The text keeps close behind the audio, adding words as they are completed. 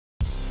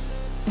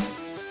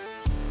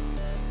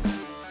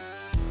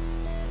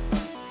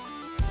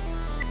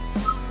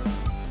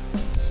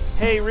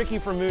Hey, Ricky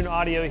from Moon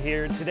Audio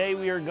here. Today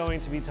we are going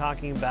to be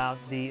talking about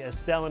the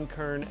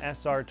Astell&Kern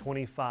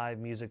SR25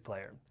 music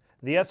player.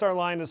 The SR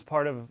line is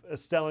part of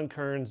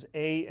Astell&Kern's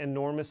A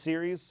Enormous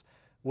series,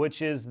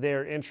 which is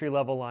their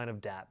entry-level line of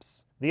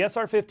DAPs. The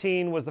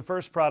SR15 was the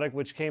first product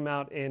which came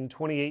out in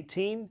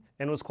 2018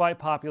 and was quite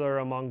popular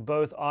among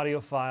both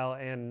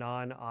audiophile and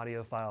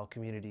non-audiophile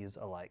communities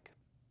alike.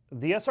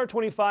 The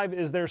SR25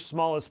 is their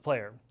smallest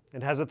player.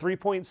 It has a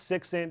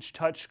 3.6-inch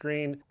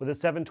touchscreen with a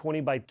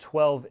 720 by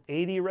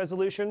 1280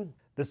 resolution.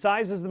 The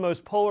size is the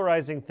most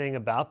polarizing thing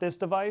about this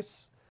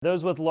device.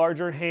 Those with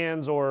larger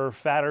hands or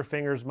fatter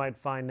fingers might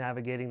find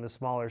navigating the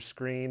smaller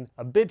screen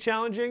a bit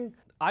challenging.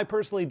 I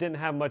personally didn't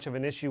have much of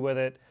an issue with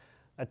it.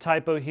 A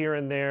typo here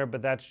and there,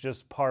 but that's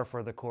just par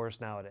for the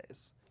course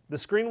nowadays. The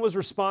screen was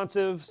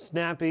responsive,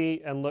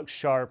 snappy, and looked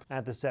sharp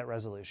at the set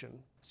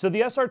resolution. So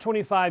the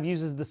SR25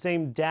 uses the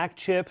same DAC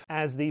chip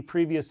as the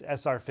previous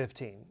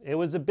SR15. It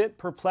was a bit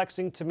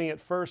perplexing to me at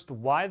first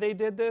why they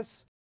did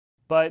this,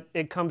 but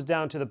it comes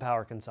down to the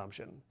power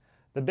consumption.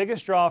 The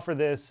biggest draw for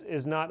this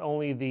is not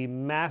only the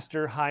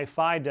Master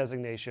Hi-Fi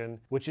designation,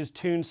 which is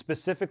tuned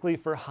specifically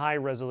for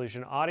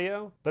high-resolution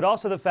audio, but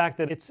also the fact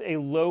that it's a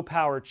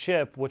low-power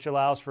chip which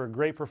allows for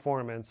great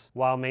performance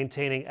while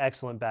maintaining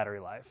excellent battery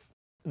life.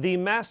 The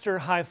Master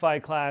Hi-Fi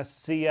class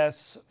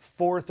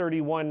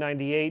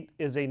CS43198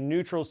 is a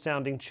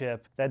neutral-sounding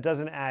chip that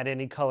doesn't add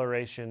any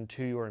coloration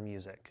to your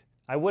music.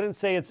 I wouldn't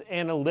say it's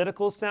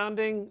analytical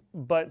sounding,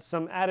 but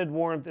some added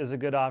warmth is a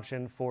good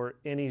option for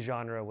any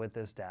genre with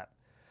this DAP.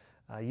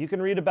 You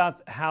can read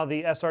about how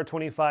the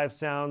SR25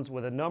 sounds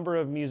with a number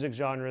of music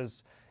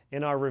genres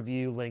in our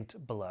review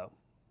linked below.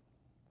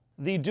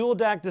 The dual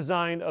DAC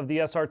design of the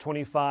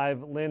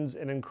SR25 lends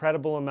an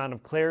incredible amount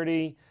of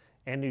clarity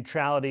and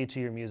neutrality to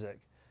your music.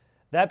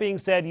 That being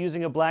said,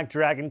 using a Black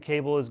Dragon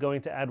cable is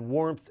going to add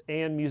warmth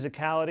and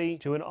musicality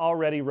to an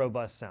already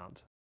robust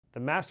sound. The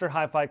Master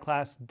Hi-Fi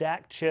class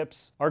DAC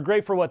chips are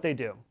great for what they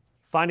do,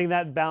 finding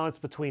that balance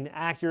between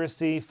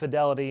accuracy,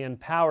 fidelity, and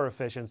power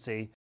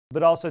efficiency,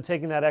 but also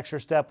taking that extra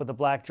step with the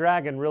Black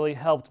Dragon really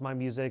helped my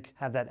music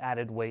have that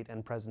added weight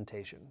and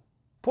presentation.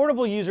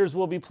 Portable users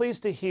will be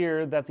pleased to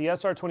hear that the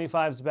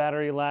SR25's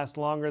battery lasts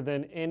longer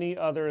than any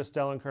other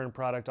Astell&Kern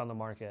product on the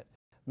market.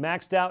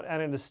 Maxed out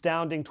at an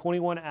astounding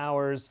 21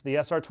 hours, the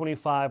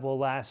SR25 will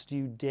last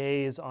you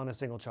days on a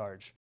single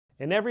charge.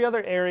 In every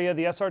other area,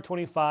 the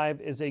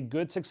SR25 is a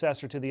good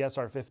successor to the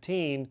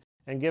SR15,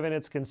 and given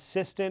its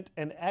consistent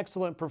and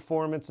excellent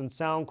performance and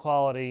sound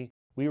quality,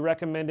 we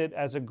recommend it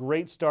as a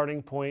great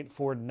starting point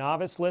for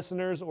novice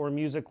listeners or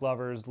music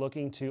lovers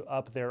looking to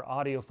up their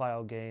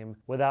audiophile game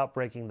without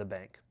breaking the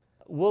bank.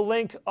 We'll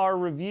link our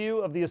review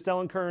of the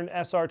Astell&Kern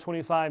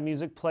SR25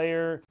 music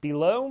player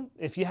below.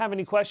 If you have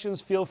any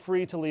questions, feel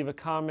free to leave a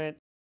comment.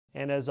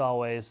 And as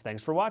always,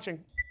 thanks for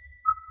watching.